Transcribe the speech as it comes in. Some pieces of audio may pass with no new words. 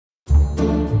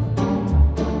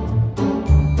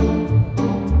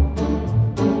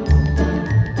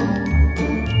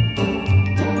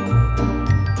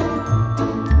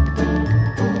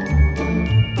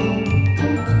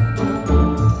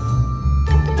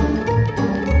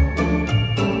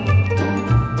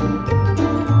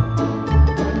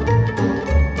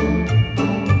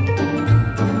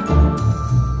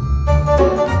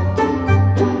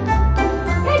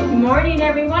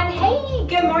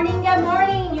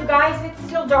guys, it's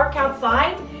still dark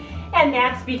outside, and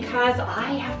that's because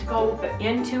I have to go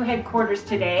into headquarters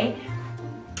today.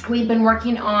 We've been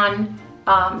working on,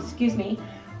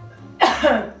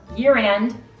 year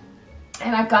end,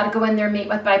 and I've got to go in there, meet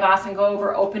with my boss, and go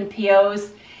over open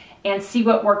POs and see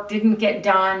what work didn't get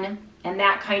done and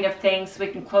that kind of thing, so we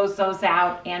can close those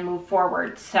out and move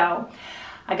forward. So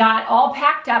I got all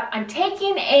packed up. I'm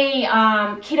taking a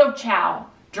keto chow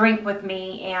drink with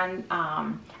me, and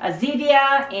a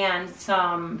Zevia and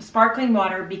some sparkling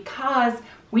water, because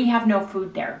we have no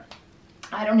food there.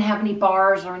 I don't have any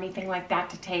bars or anything like that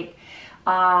to take,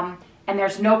 and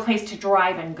there's no place to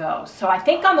drive and go. So I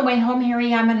think on the way home,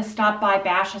 Harry, I'm going to stop by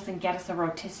Bash's and get us a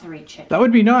rotisserie chicken. That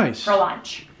would be nice. For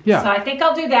lunch. Yeah. So I think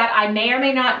I'll do that. I may or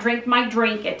may not drink my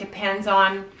drink. It depends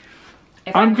on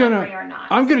if I'm hungry or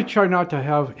not. I'm gonna try not to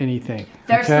have anything.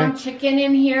 There's some chicken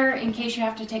in here in case you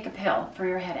have to take a pill for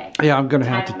your headache. Yeah, I'm gonna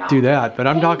have to do that, but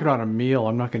I'm talking about a meal.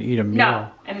 I'm not gonna eat a meal. No,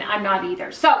 and I'm not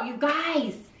either. So you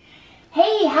guys,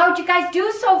 hey, how'd you guys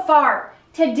do so far?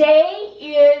 Today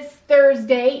is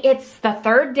Thursday. It's the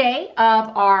third day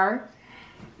of our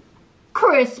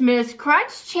Christmas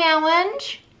Crunch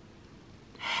Challenge.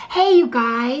 Hey, you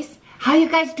guys, how you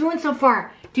guys doing so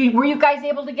far? Were you guys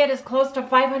able to get as close to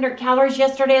 500 calories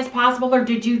yesterday as possible, or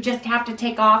did you just have to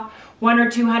take off 100 or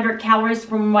 200 calories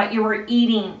from what you were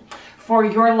eating for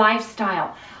your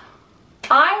lifestyle?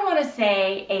 I want to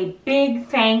say a big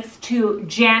thanks to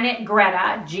Janet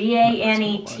Greta,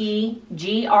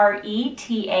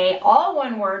 G-A-N-E-T-G-R-E-T-A, all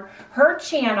one word, her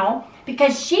channel,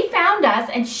 because she found us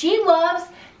and she loves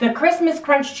the Christmas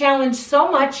Crunch Challenge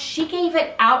so much, she gave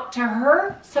it out to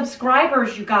her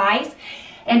subscribers, you guys.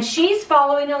 And she's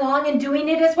following along and doing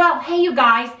it as well. Hey, you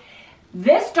guys,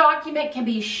 this document can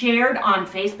be shared on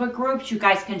Facebook groups. You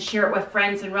guys can share it with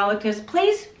friends and relatives.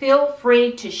 Please feel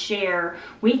free to share.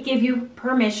 We give you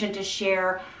permission to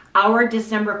share our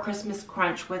December Christmas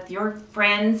Crunch with your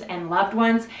friends and loved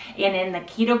ones and in the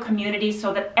keto community,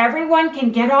 so that everyone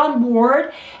can get on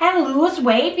board and lose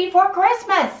weight before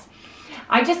Christmas.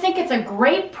 I just think it's a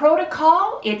great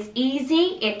protocol. It's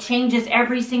easy. It changes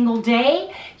every single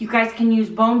day. You guys can use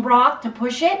bone broth to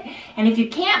push it. And if you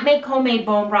can't make homemade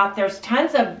bone broth, there's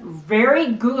tons of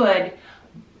very good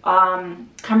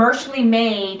commercially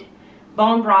made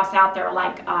bone broths out there,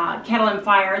 like Kettle and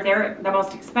Fire. They're the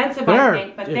most expensive, I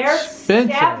think, but there's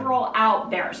several out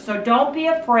there. So don't be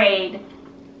afraid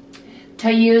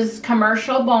to use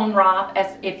commercial bone broth,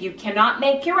 as if you cannot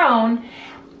make your own.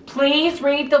 Please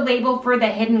read the label for the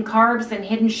hidden carbs and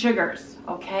hidden sugars,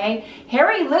 okay?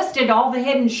 Harry listed all the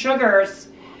hidden sugars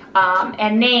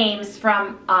and names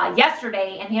from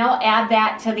yesterday, and he'll add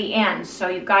that to the end. So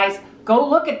you guys go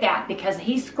look at that, because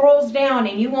he scrolls down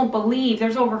and you won't believe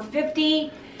there's over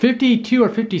 52 or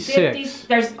 56.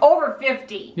 There's over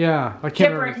 50 yeah, I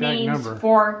can't remember different the exact names number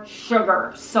for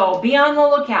sugar. So be on the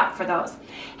lookout for those.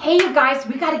 Hey, you guys,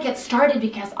 we got to get started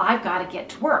because I've got to get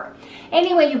to work.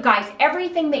 Anyway, you guys,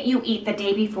 everything that you eat the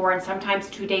day before and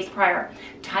sometimes 2 days prior.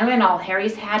 Tylenol.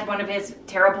 Harry's had one of his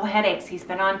terrible headaches. He's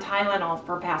been on Tylenol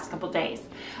for the past couple days.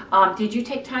 Did you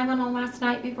take Tylenol last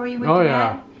night before you went to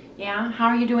bed? Yeah. How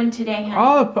are you doing today, honey?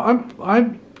 Oh,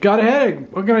 I'm got a headache.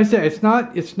 What can I say? It's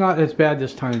not as bad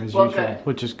this time as usual,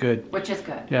 which is good. Which is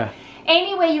good. Yeah.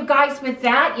 Anyway, you guys, with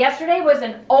that, yesterday was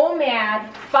an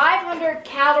OMAD 500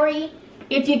 calorie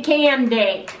if you can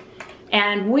day.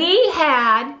 And we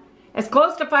had as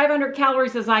close to 500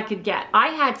 calories as I could get. I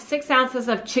had 6 ounces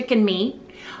of chicken meat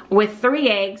with 3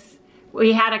 eggs.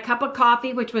 We had a cup of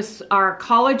coffee, which was our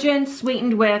collagen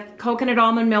sweetened with coconut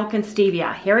almond milk and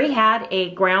stevia. Harry had a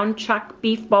ground chuck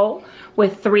beef bowl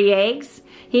with 3 eggs.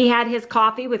 He had his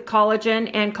coffee with collagen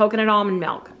and coconut almond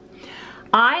milk.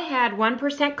 I had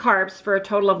 1% carbs for a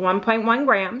total of 1.1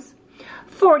 grams,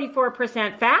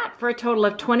 44% fat for a total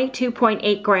of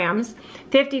 22.8 grams,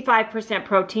 55%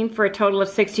 protein for a total of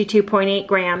 62.8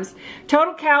 grams.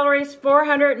 Total calories,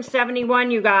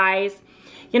 471, you guys.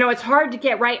 You know, it's hard to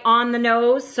get right on the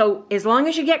nose, so as long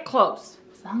as you get close,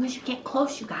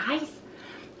 you guys.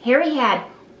 Harry had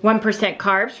 1%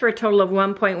 carbs for a total of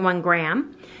 1.1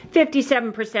 gram,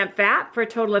 57% fat for a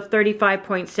total of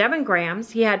 35.7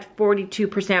 grams. He had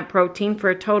 42% protein for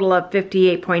a total of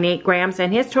 58.8 grams,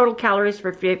 and his total calories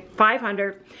were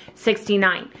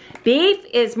 569. Beef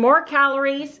is more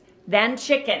calories than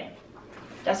chicken.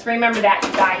 Just remember that,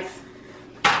 you guys.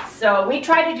 So we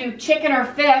try to do chicken or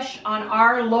fish on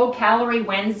our low-calorie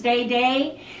Wednesday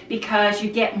day because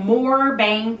you get more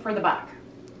bang for the buck.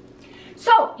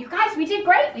 So, you guys, we did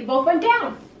great. We both went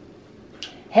down.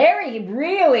 Harry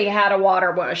really had a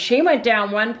water bush. He went down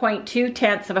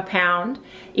 1.2 of a pound,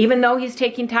 even though he's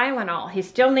taking Tylenol. He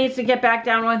still needs to get back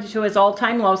down to his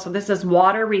all-time low, so this is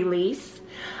water release.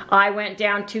 I went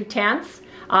down 2/10.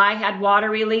 I had water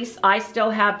release. I still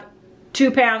have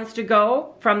 2 pounds to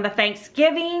go from the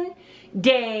Thanksgiving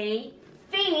Day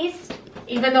feast.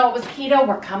 Even though it was keto,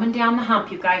 we're coming down the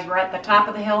hump, you guys. We're at the top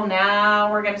of the hill.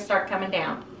 Now we're going to start coming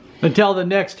down. Until the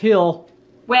next hill.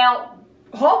 Well,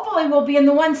 hopefully we'll be in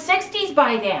the 160s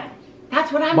by then.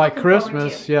 That's what I'm by looking forward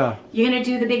Christmas, to. yeah. You going to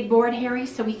do the big board, Harry,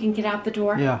 so we can get out the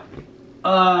door? Yeah.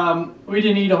 We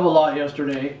didn't eat a whole lot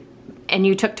yesterday. And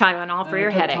you took Tylenol for your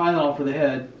headache. Tylenol for the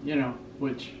head, you know,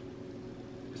 which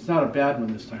it's not a bad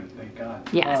one this time, thank God.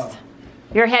 Yes.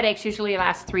 Your headaches usually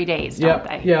last 3 days, don't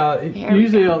they? Yeah,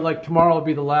 usually like tomorrow will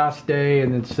be the last day,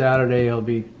 and then Saturday it'll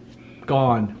be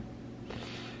gone.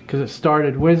 Because it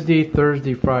started Wednesday,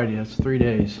 Thursday, Friday. That's 3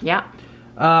 days. Yeah.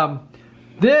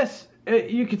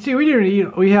 You can see we didn't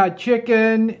eat. We had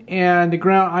chicken and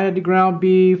I had the ground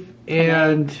beef,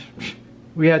 and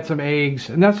we had some eggs,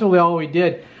 and that's really all we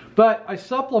did. But I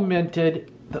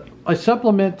supplemented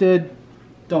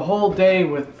the whole day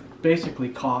with basically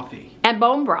coffee and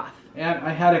bone broth. And I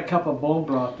had a cup of bone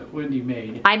broth that Wendy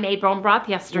made. I made bone broth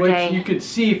yesterday. Which you could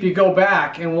see if you go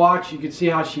back and watch, you could see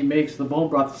how she makes the bone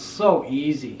broth. It's so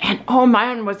easy. And oh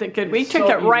man, was it good. We took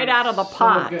it right out of the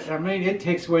pot. Good. I mean, it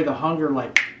takes away the hunger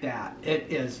like that. It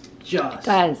is just. It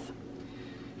does.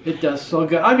 It does so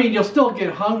good. I mean, you'll still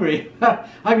get hungry.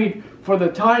 I mean, for the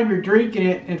time you're drinking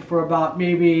it and for about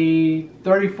maybe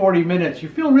 30, 40 minutes, you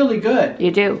feel really good.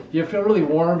 You do. You feel really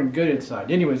warm and good inside.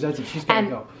 Anyways, that's it. She's got to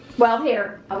go. Well,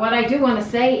 here, what I do want to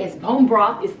say is bone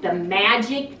broth is the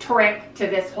magic trick to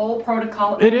this whole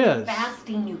protocol. It is.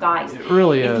 Fasting, you guys. It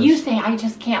really is. If you say, I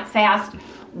just can't fast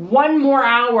 1 more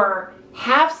hour,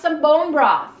 have some bone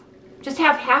broth. Just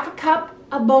have half a cup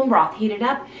of bone broth. Heat it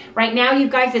up. Right now, you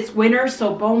guys, it's winter,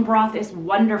 so bone broth is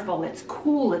wonderful. It's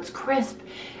cool. It's crisp.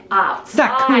 It's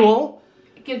not cool.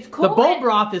 It's cool. The bone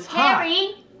broth is hot.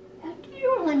 Harry, you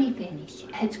don't let me finish.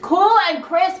 It's cool and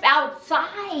crisp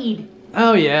outside.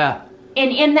 Oh, yeah.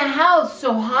 And in the house,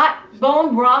 so hot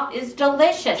bone broth is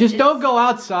delicious. Just don't go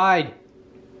outside.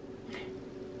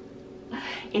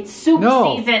 It's soup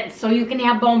season, so you can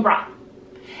have bone broth.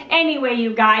 Anyway,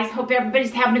 you guys, hope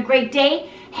everybody's having a great day.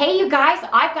 Hey, you guys,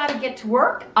 I've got to get to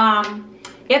work.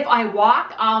 If I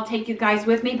walk, I'll take you guys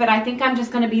with me, but I think I'm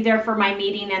just going to be there for my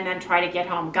meeting and then try to get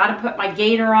home. Got to put my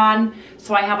gaiter on,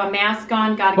 so I have a mask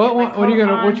on. Got to get my coat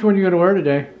on. Which one are you going to wear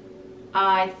today?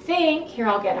 I think, here,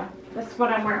 I'll get them. That's what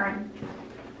I'm wearing.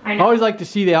 I always like to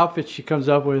see the outfits she comes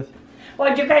up with. Well,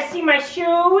 did you guys see my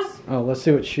shoes? Oh, let's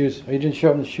see what shoes. Oh, you didn't show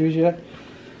them the shoes yet?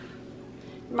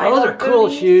 Those are cool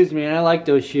shoes, man. I like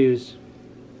those shoes.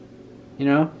 You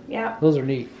know? Yeah. Those are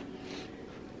neat.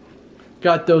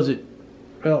 Got those at...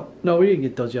 Well, no, we didn't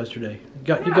get those yesterday.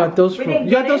 You got those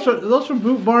from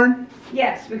Boot Barn?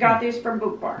 Yes, we got these from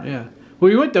Boot Barn. Yeah.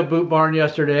 We went to Boot Barn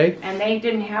yesterday. And they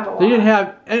didn't have a lot. They didn't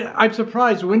have... And I'm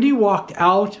surprised. Wendy walked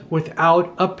out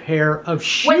without a pair of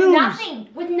shoes. With nothing.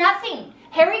 With nothing.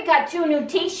 Harry got 2 new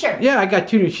t-shirts. Yeah, I got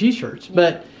 2 new t-shirts,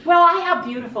 but... Well, I have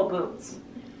beautiful boots.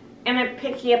 And I'm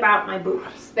picky about my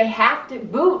boots. They have to...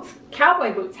 Boots,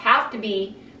 cowboy boots, have to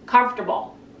be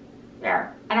comfortable.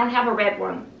 There. I don't have a red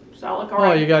one. So I'll look all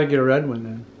right. Oh, you got to get a red one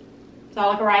then. So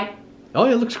I'll look all right. Oh,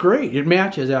 it looks great. It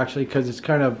matches, actually, because it's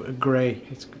kind of gray.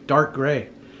 It's dark gray.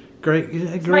 Gray.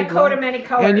 It's my coat of many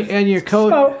colors. And your coat.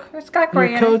 Smoke. It's got gray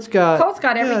in it. Coat's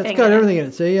got everything in it. It's got everything in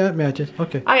it. See, yeah, it matches.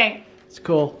 Okay. Okay. It's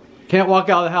cool. Can't walk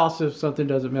out of the house if something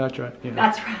doesn't match right. You know.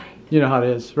 That's right. You know how it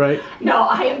is, right? No,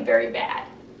 I am very bad.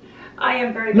 I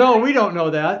am very bad. No, we don't know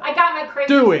that. I got my crazy...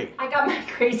 Do we? I got my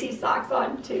crazy socks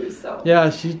on, too, so... Yeah,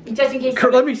 she... Just in case...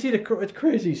 Let me see the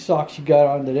crazy socks you got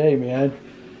on today, man.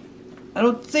 I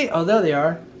don't see... Oh, there they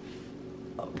are.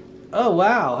 Oh,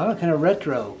 wow. Kind of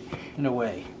retro, in a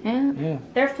way. Yeah.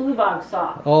 They're Fluvog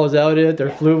socks. Oh, is that what it is?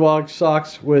 They're Fluvog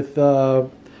socks with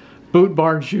Boot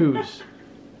Barn shoes.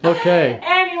 Okay.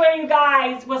 Anyway, you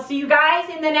guys, we'll see you guys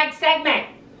in the next segment.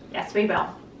 Yes, we will.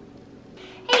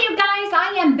 Hey, you guys,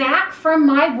 I am back from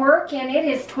my work, and it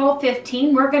is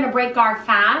 12:15. We're going to break our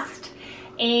fast.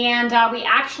 And we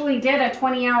actually did a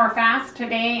 20-hour fast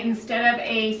today instead of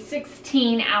a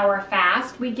 16-hour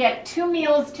fast. We get 2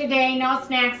 meals today, no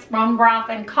snacks, bone broth,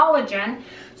 and collagen.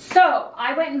 So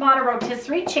I went and bought a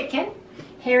rotisserie chicken.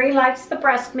 Harry likes the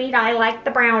breast meat. I like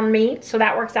the brown meat, so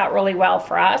that works out really well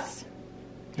for us.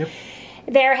 Yep.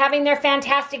 They're having their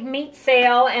fantastic meat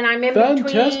sale, and I'm in between.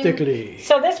 Fantastically.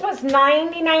 So this was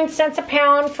 99 cents a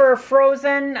pound for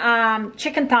frozen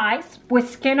chicken thighs with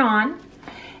skin on.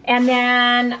 And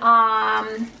then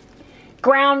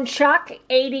ground chuck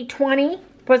 80/20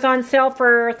 was on sale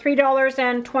for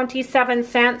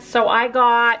 $3.27. So I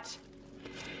got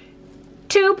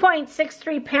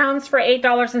 2.63 pounds for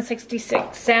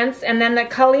 $8.66. And then the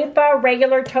Khalifa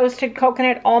regular toasted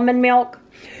coconut almond milk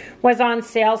was on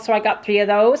sale, so I got 3 of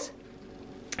those.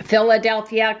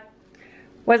 Philadelphia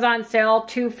was on sale,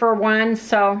 2 for 1,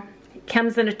 so it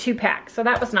comes in a 2-pack. So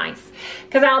that was nice.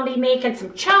 Because I'll be making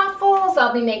some chaffles,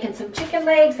 I'll be making some chicken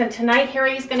legs, and tonight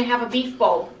Harry's going to have a beef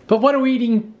bowl. But what are we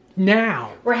eating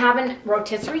now? We're having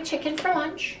rotisserie chicken for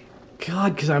lunch.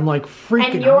 God, because I'm like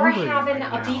freaking And you're hungry having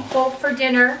right a now. beef bowl for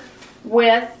dinner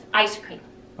with ice cream.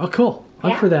 Oh, cool.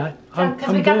 I'm for that.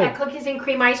 Because we got that cookies and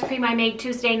cream ice cream I made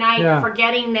Tuesday night,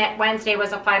 forgetting that Wednesday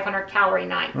was a 500-calorie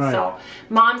night. Right. So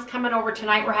Mom's coming over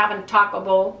tonight. We're having a taco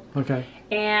bowl. Okay.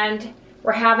 And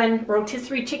we're having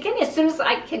rotisserie chicken as soon as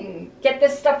I can get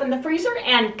this stuff in the freezer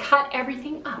and cut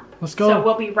everything up. Let's go. So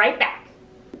we'll be right back.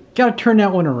 Gotta turn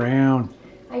that one around.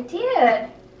 I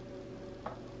did.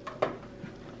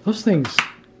 Those things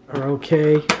are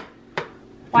okay.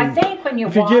 Well, I think when you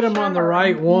if you get them on the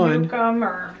right one,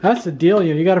 that's the deal.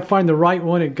 You got to find the right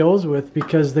one it goes with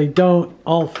because they don't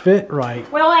all fit right.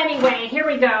 Well, anyway, here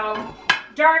we go.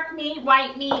 Dark meat,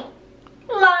 white meat,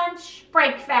 lunch,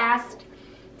 breakfast.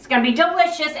 It's going to be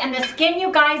delicious. And the skin,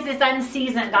 you guys, is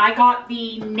unseasoned. I got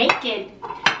the naked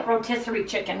rotisserie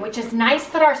chicken, which is nice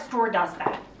that our store does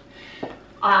that.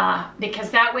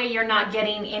 Because that way you're not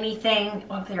getting anything.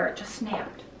 Oh, there, it just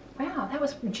snapped. Wow, that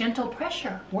was gentle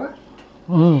pressure. Worked.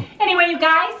 Oh. Anyway, you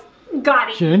guys, got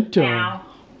it gentle. now.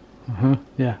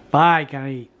 Yeah, bye, gotta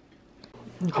eat.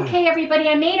 Okay, everybody,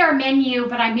 I made our menu,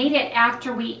 but I made it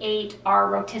after we ate our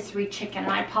rotisserie chicken,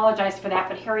 and I apologize for that,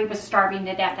 but Harry was starving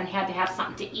to death and had to have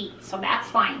something to eat, so that's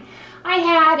fine. I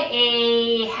had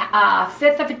a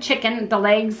 1/5 of a chicken, the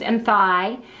legs and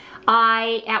thigh.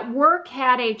 I, at work,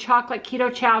 had a chocolate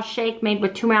keto chow shake made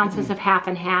with 2 ounces of half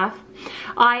and half.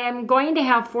 I am going to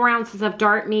have 4 ounces of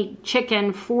dark meat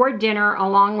chicken for dinner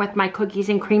along with my cookies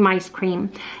and cream ice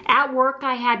cream. At work,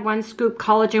 I had 1 scoop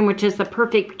collagen, which is the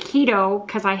perfect keto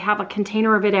because I have a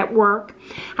container of it at work.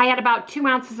 I had about 2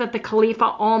 ounces of the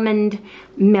Khalifa almond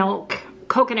milk,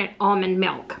 coconut almond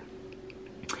milk.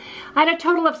 I had a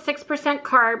total of 6%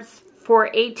 carbs for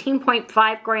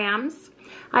 18.5 grams.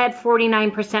 I had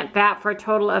 49% fat for a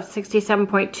total of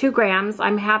 67.2 grams.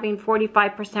 I'm having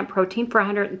 45% protein for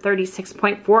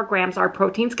 136.4 grams. Our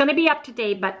protein's going to be up to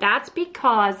date, but that's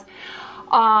because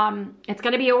it's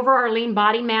going to be over our lean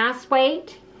body mass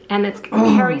weight, and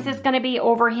Harry's is going to be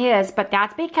over his, but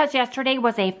that's because yesterday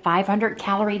was a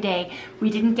 500-calorie day. We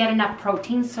didn't get enough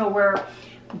protein, so we're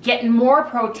getting more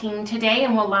protein today,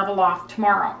 and we'll level off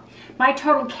tomorrow. My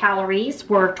total calories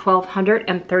were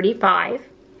 1,235.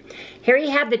 Here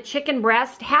he had the chicken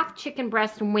breast, half chicken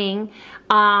breast and wing,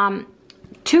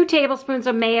 2 tablespoons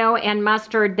of mayo and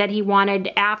mustard that he wanted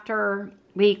after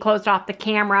we closed off the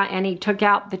camera, and he took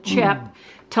out the chip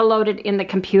to load it in the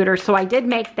computer. So I did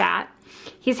make that.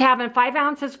 He's having 5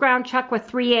 ounces ground chuck with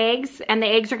 3 eggs, and the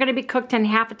eggs are going to be cooked in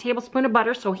half a tablespoon of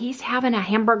butter. So he's having a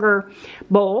hamburger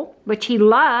bowl, which he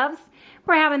loves.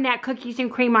 We're having that cookies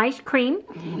and cream ice cream.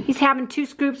 He's having 2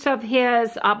 scoops of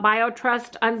his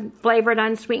BioTrust unflavored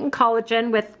unsweetened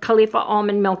collagen with Khalifa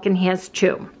almond milk in his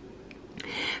chew.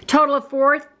 Total of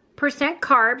 4%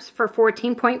 carbs for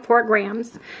 14.4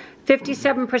 grams.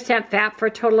 57% fat for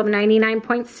a total of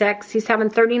 99.6. He's having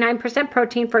 39%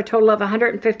 protein for a total of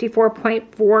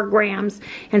 154.4 grams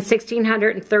and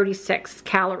 1,636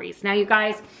 calories. Now, you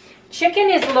guys, chicken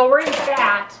is lower in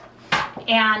fat,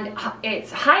 and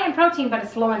it's high in protein, but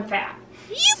it's low in fat.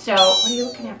 So, what are you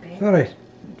looking at, babe? I thought I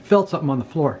felt something on the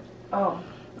floor. Oh.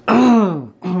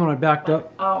 When I backed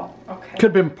up. Oh, okay. Could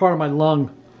have been part of my lung.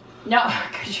 No,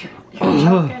 because you're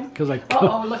choking. Because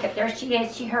Oh, look at, there she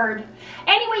is. She heard.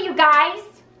 Anyway, you guys,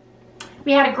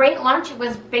 we had a great lunch. It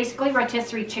was basically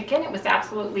rotisserie chicken. It was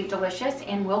absolutely delicious.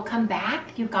 And we'll come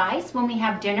back, you guys, when we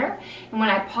have dinner. And when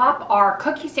I pop our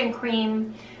cookies and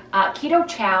cream keto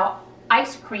chow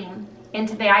ice cream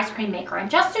into the ice cream maker.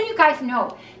 And just so you guys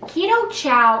know, keto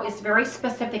chow is very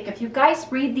specific. If you guys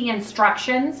read the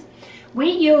instructions,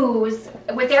 we use,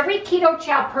 with every keto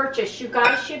chow purchase, you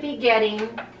guys should be getting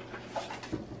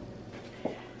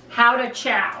how to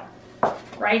chow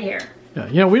right here. Yeah,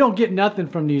 you know, we don't get nothing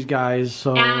from these guys,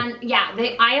 so. And yeah,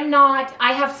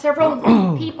 I have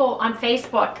several people on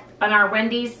Facebook on our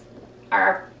Wendy's,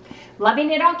 our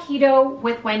Loving It on Keto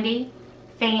with Wendy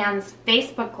fans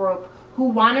Facebook group, who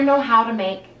want to know how to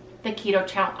make the keto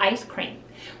chow ice cream.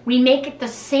 We make it the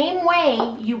same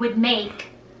way you would make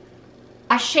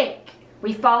a shake.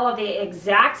 We follow the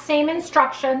exact same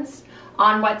instructions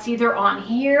on what's either on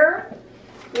here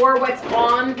or what's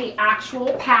on the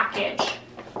actual package.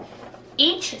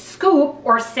 Each scoop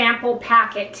or sample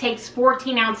packet takes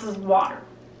 14 ounces of water.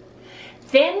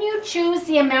 Then you choose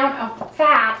the amount of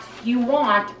fat you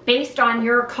want based on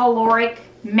your caloric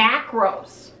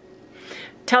macros.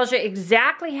 Tells you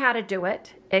exactly how to do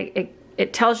it.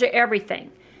 It tells you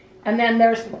everything. And then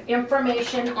there's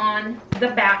information on the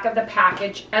back of the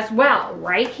package as well,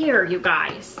 right here, you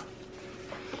guys.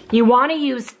 You want to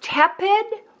use tepid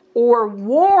or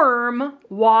warm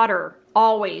water.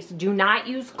 Always. Do not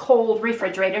use cold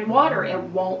refrigerated water. It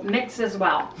won't mix as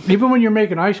well. Even when you're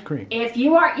making ice cream. If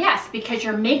you are, yes, because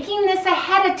you're making this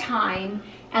ahead of time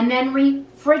and then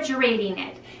refrigerating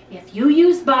it. If you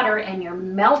use butter and you're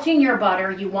melting your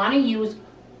butter, you want to use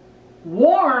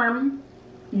warm,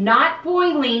 not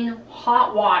boiling,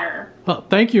 hot water. Oh,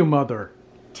 thank you, Mother.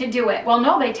 To do it. Well,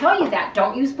 no, they tell you that.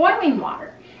 Don't use boiling water.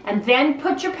 And then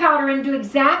put your powder and do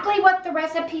exactly what the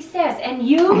recipe says. And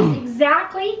use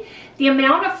exactly the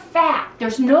amount of fat.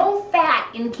 There's no fat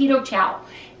in keto chow.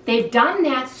 They've done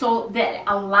that so that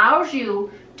allows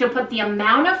you to put the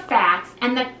amount of fats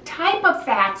and the type of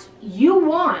fats you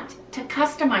want to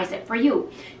customize it for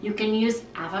you. You can use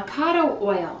avocado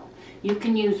oil. You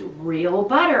can use real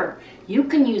butter. You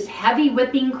can use heavy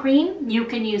whipping cream. You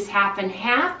can use half and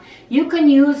half. You can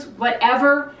use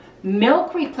whatever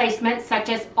milk replacement, such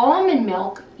as almond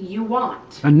milk, you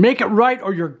want. And make it right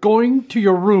or you're going to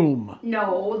your room.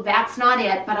 No, that's not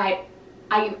it, but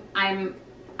I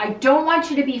don't want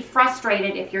you to be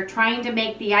frustrated if you're trying to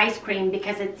make the ice cream,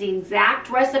 because it's the exact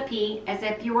recipe as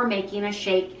if you were making a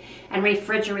shake and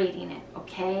refrigerating it,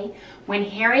 okay? When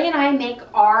Harry and I make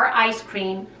our ice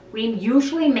cream, we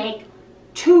usually make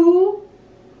 2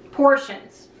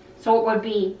 portions. So it would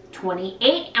be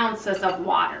 28 ounces of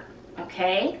water.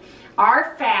 Okay,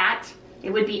 our fat,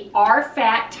 it would be our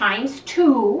fat times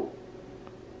 2,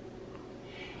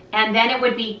 and then it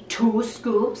would be 2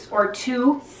 scoops or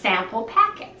 2 sample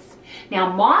packets.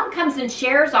 Now, Mom comes and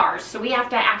shares ours, so we have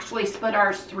to actually split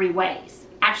ours 3 ways.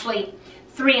 Actually,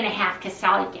 3.5, because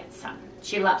Sally gets some.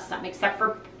 She loves some, except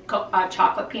for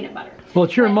chocolate peanut butter. Well,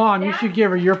 it's your mom. You should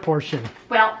give her your portion.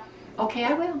 Well, okay,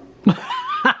 I will.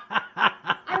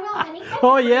 I will, honey.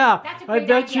 Oh, yeah. I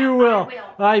bet you will.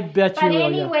 I bet you will. But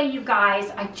anyway, you guys,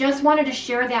 I just wanted to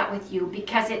share that with you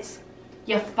because it's,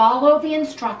 you follow the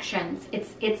instructions.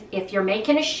 It's if you're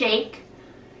making a shake,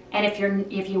 and if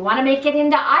you want to make it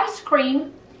into ice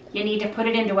cream, you need to put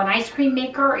it into an ice cream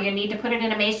maker, or you need to put it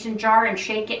in a mason jar and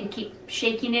shake it and keep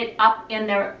shaking it up in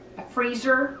the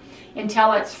freezer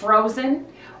until it's frozen,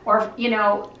 or, you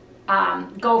know,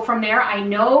 go from there. I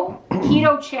know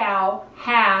Keto Chow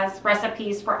has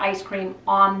recipes for ice cream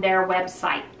on their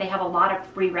website. They have a lot of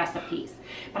free recipes.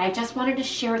 But I just wanted to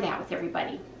share that with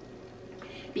everybody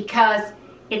because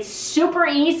it's super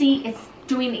easy. It's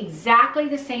doing exactly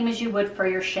the same as you would for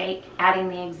your shake, adding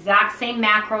the exact same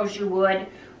macros you would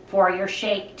for your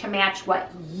shake to match what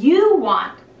you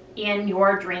want in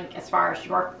your drink as far as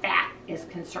your fat is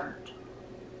concerned.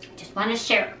 Just want to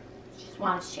share. Just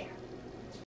want to share.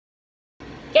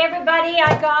 Hey everybody,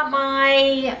 I got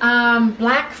my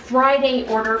Black Friday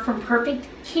order from Perfect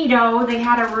Keto. They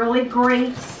had a really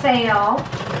great sale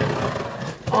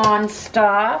on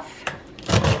stuff.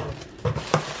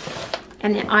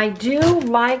 And I do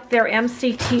like their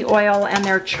MCT oil and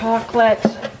their chocolate.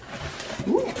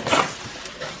 Ooh.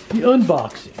 The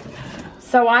unboxing.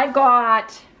 So I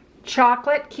got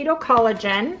chocolate keto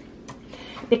collagen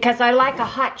because I like a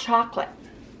hot chocolate.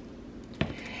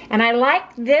 And I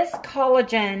like this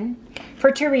collagen for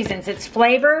 2 reasons. It's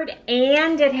flavored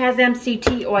and it has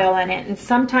MCT oil in it. And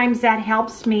sometimes that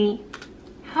helps me.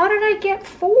 How did I get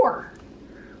 4?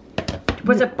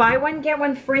 Was it buy one, get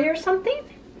one free or something?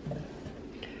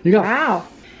 You got wow.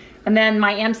 And then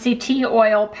my MCT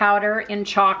oil powder in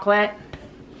chocolate.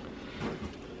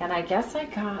 And I guess I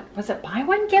got, was it buy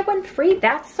one, get one free?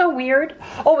 That's so weird.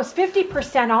 Oh, it was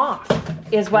 50% off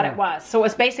is what it was. So it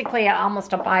was basically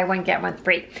almost a buy one, get one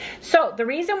free. So the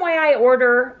reason why I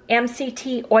order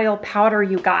MCT oil powder,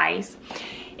 you guys,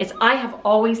 is I have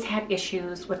always had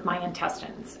issues with my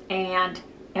intestines. And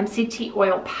MCT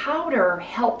oil powder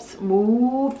helps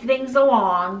move things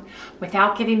along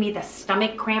without giving me the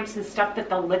stomach cramps and stuff that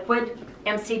the liquid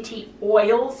MCT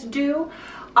oils do.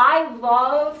 I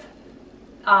love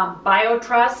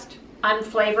BioTrust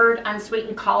unflavored,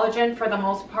 unsweetened collagen for the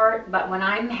most part, but when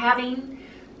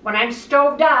I'm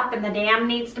stoved up and the dam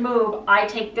needs to move, I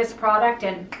take this product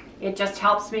and it just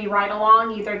helps me right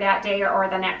along either that day or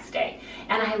the next day.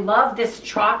 And I love this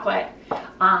chocolate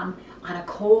on a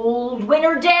cold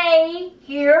winter day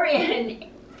here in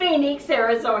Phoenix,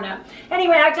 Arizona.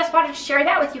 Anyway, I just wanted to share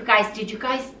that with you guys. Did you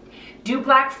guys do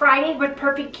Black Friday with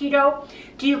Perfect Keto?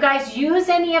 Do you guys use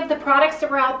any of the products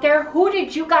that were out there? Who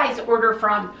did you guys order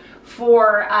from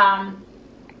for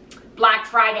Black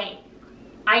Friday?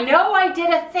 I know I did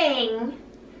a thing.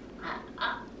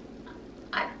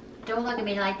 Don't look at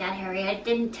me like that, Harry. I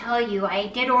didn't tell you. I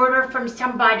did order from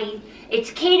somebody. It's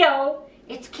keto.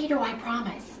 It's keto, I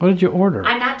promise. What did you order?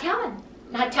 I'm not telling.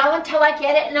 Not telling until I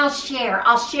get it, and I'll share.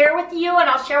 I'll share with you, and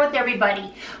I'll share with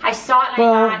everybody. I saw it, and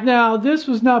I thought... now, this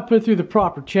was not put through the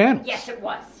proper channels. Yes, it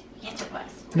was. Yes, it was.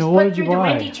 No, what did you buy? The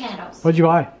Wendy channels. What did you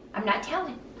buy? I'm not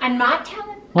telling. I'm not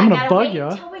telling. I'm going to bug you.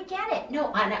 Until we get it.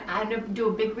 No, I'm going to do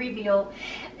a big reveal.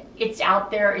 It's out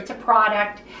there. It's a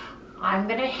product. I'm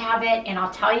going to have it, and I'll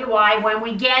tell you why when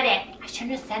we get it. I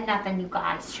shouldn't have said nothing, you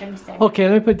guys. Shouldn't have said nothing. Okay,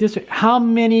 let me put it this way. How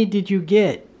many did you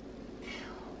get?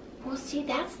 Well, see,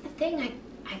 that's the thing.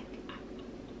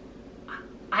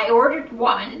 I ordered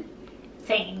one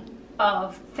thing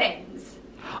of things.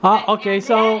 Okay,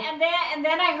 and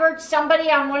then I heard somebody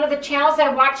on one of the channels I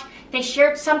watched, they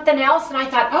shared something else, and I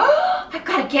thought, oh, I've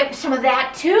got to get some of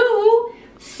that too.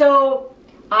 So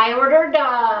I ordered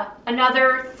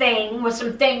another thing with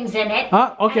some things in it.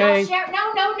 Okay.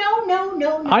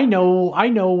 No. I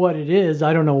know what it is.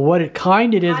 I don't know what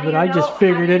kind it is, but I just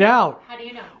figured it out. How do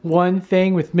you know? One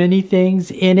thing with many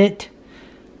things in it.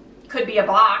 Could be a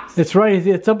box. That's right.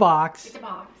 It's a box. It's a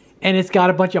box. And it's got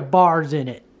a bunch of bars in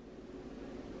it.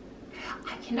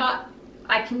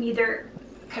 I can either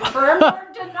confirm or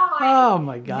deny. Oh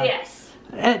my God. This.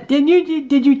 Did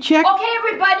you check? Okay,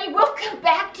 everybody, we'll come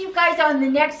back to you guys on the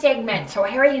next segment, so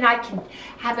Harry and I can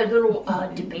have a little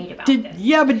debate about this.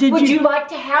 Yeah, but Would you like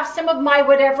to have some of my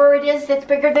whatever it is that's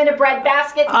bigger than a bread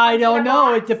basket? I don't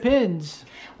know. It depends.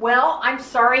 Well, I'm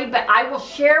sorry, but I will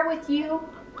share with you.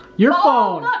 Your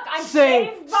phone. Look, I'm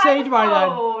saved by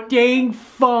that dang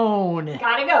phone.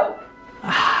 Gotta go.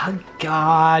 Oh,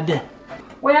 God.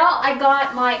 Well, I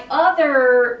got my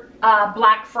other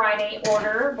Black Friday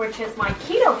order, which is my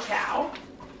Keto Chow.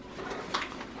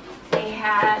 They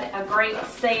had a great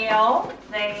sale.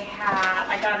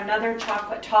 I got another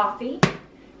chocolate toffee,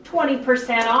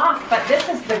 20% off, but this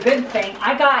is the good thing.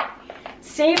 I got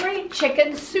savory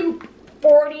chicken soup,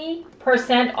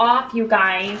 40% off, you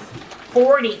guys.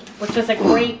 40, which is a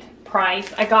great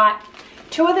price. I got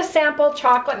 2 of the sample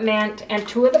chocolate mint and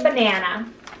 2 of the banana.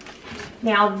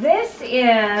 Now this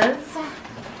is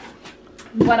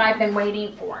what I've been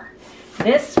waiting for.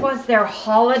 This was their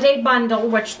holiday bundle,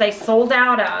 which they sold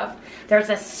out of. There's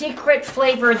a secret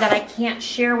flavor that I can't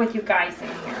share with you guys in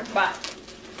here, but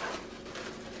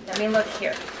let me look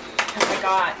here.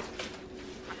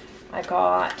 I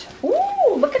got,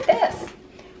 ooh, look at this.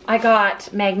 I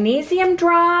got magnesium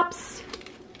drops.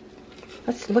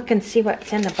 Let's look and see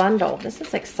what's in the bundle. This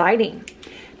is exciting.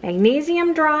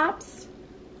 Magnesium drops.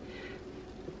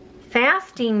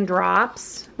 Fasting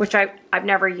drops, which I've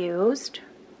never used.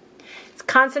 It's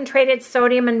concentrated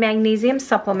sodium and magnesium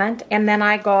supplement. And then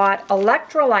I got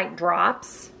electrolyte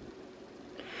drops.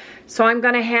 So I'm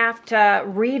going to have to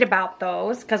read about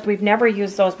those because we've never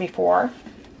used those before.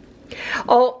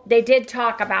 Oh, they did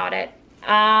talk about it.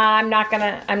 I'm not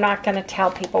gonna tell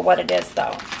people what it is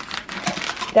though.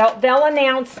 They'll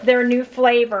announce their new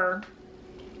flavor.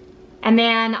 And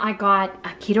then I got a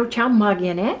Keto Chow mug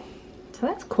in it. So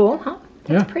that's cool, huh?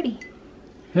 That's pretty.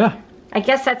 Yeah. I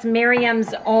guess that's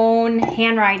Miriam's own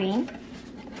handwriting.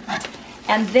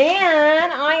 And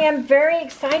then I am very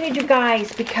excited, you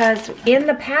guys, because in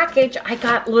the package I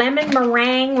got lemon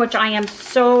meringue, which I am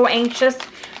so anxious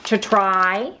to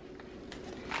try.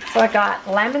 So I got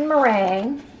lemon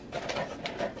meringue.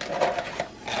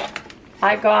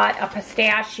 I got a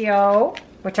pistachio,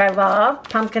 which I love.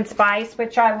 Pumpkin spice,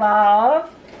 which I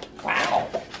love. Wow.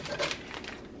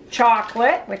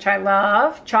 Chocolate, which I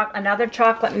love. Another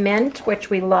chocolate mint, which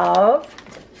we love.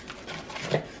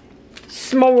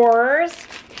 S'mores.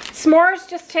 S'mores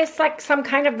just tastes like some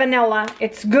kind of vanilla.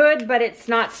 It's good, but it's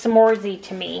not s'moresy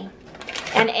to me.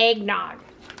 And eggnog.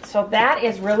 So that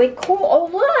is really cool. Oh,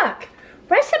 look.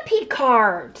 Recipe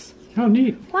cards. Oh,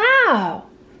 neat. Wow.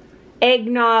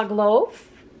 Eggnog loaf.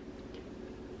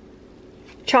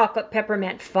 Chocolate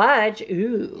peppermint fudge.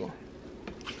 Ooh.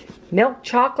 Milk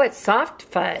chocolate soft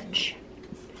fudge.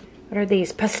 What are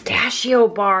these? Pistachio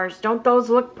bars. Don't those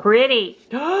look pretty?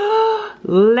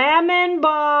 Lemon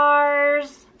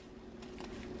bars.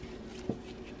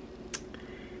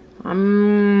 I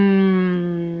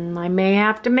may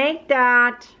have to make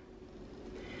that.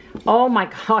 Oh my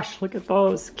gosh, look at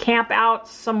those. Camp out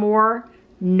some more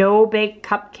no-bake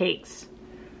cupcakes.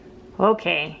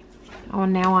 Okay. Oh,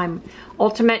 now I'm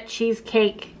ultimate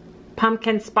cheesecake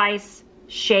pumpkin spice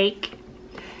shake.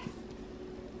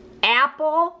 Apple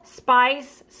apple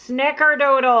spice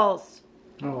snickerdoodles.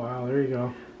 Oh wow, there you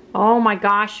go. Oh my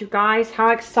gosh, you guys, how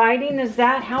exciting is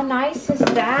that? How nice is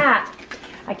that?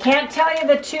 I can't tell you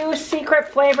the 2 secret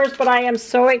flavors, but I am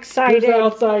so excited. Who's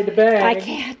outside the bag? I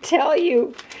can't tell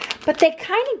you, but they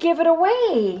kind of give it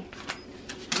away.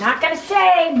 Not gonna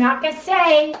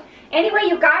say. Anyway,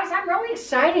 you guys, I'm really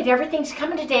excited. Everything's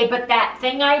coming today, but that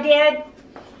thing I did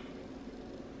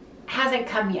hasn't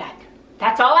come yet.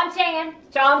 That's all I'm saying.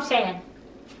 That's all I'm saying.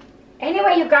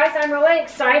 Anyway, you guys, I'm really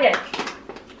excited.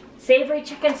 Savory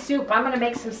chicken soup. I'm gonna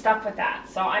make some stuff with that,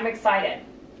 so I'm excited.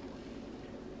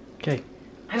 Okay.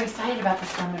 I'm excited about the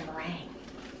cinnamon meringue.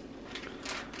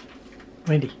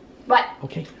 Wendy. What?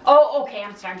 Okay. Oh, okay,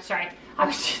 I'm sorry. I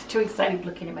was just too excited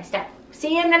looking at my stuff.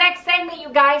 See you in the next segment, you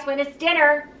guys, when it's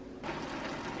dinner.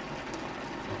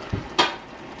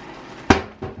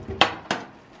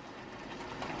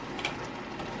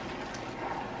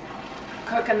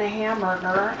 Cooking the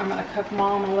hamburger. I'm gonna cook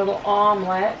Mom a little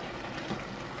omelet.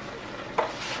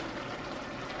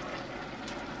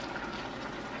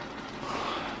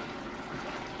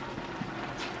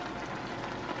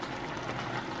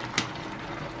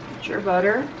 Get your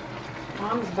butter.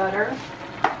 Mom's butter.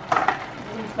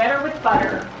 It's better with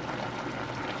butter.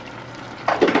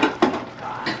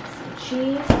 Got some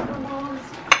cheese for Mom's.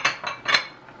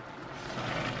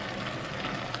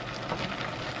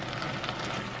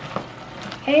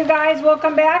 Hey you guys,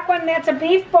 welcome back. That's a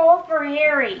beef bowl for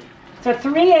Harry. It's a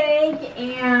 3-egg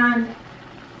and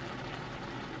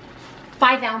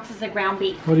 5 ounces of ground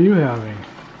beef. What are you having?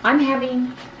 I'm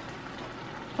having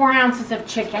 4 ounces of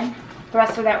chicken. The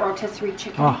rest of that rotisserie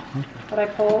chicken that I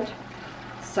pulled.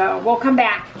 So we'll come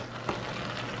back.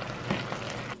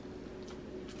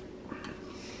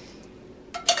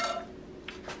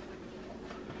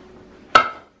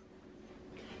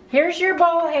 Here's your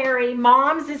bowl, Harry.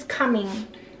 Mom's is coming.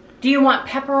 Do you want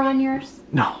pepper on yours?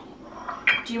 No.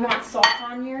 Do you want salt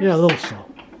on yours? Yeah, a little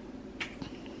salt.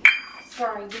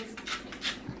 Sorry, this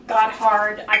got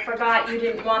hard. I forgot you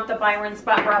didn't want the Byron's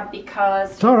butt rub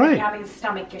because you're having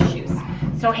stomach issues.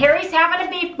 So Harry's having a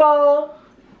beef bowl.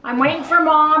 I'm waiting for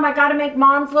Mom. I gotta make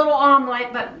Mom's little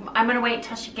omelet, but I'm gonna wait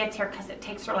until she gets here because it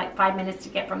takes her like 5 minutes to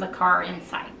get from the car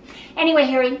inside. Anyway,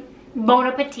 Harry, bon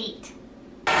appetit.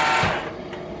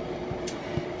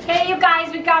 Okay, you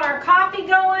guys, we got our coffee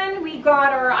going. We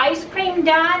got our ice cream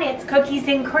done. It's cookies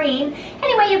and cream.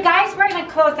 Anyway, you guys, we're going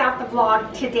to close out the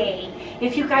vlog today.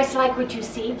 If you guys like what you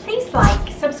see, please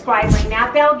like, subscribe, ring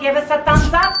that bell, give us a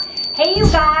thumbs up. Hey,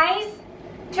 you guys,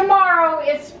 tomorrow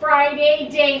is Friday,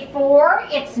 day 4.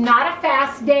 It's not a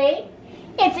fast day.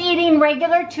 It's eating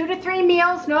regular 2 to 3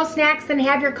 meals, no snacks, and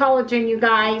have your collagen, you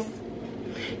guys.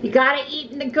 You got to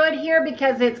eat the good here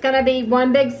because it's going to be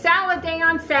one big salad day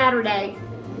on Saturday.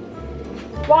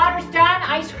 Water's done,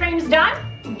 ice cream's done.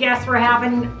 Guess we're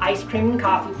having ice cream and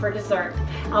coffee for dessert.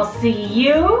 I'll see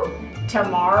you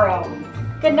tomorrow.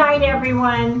 Good night,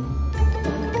 everyone.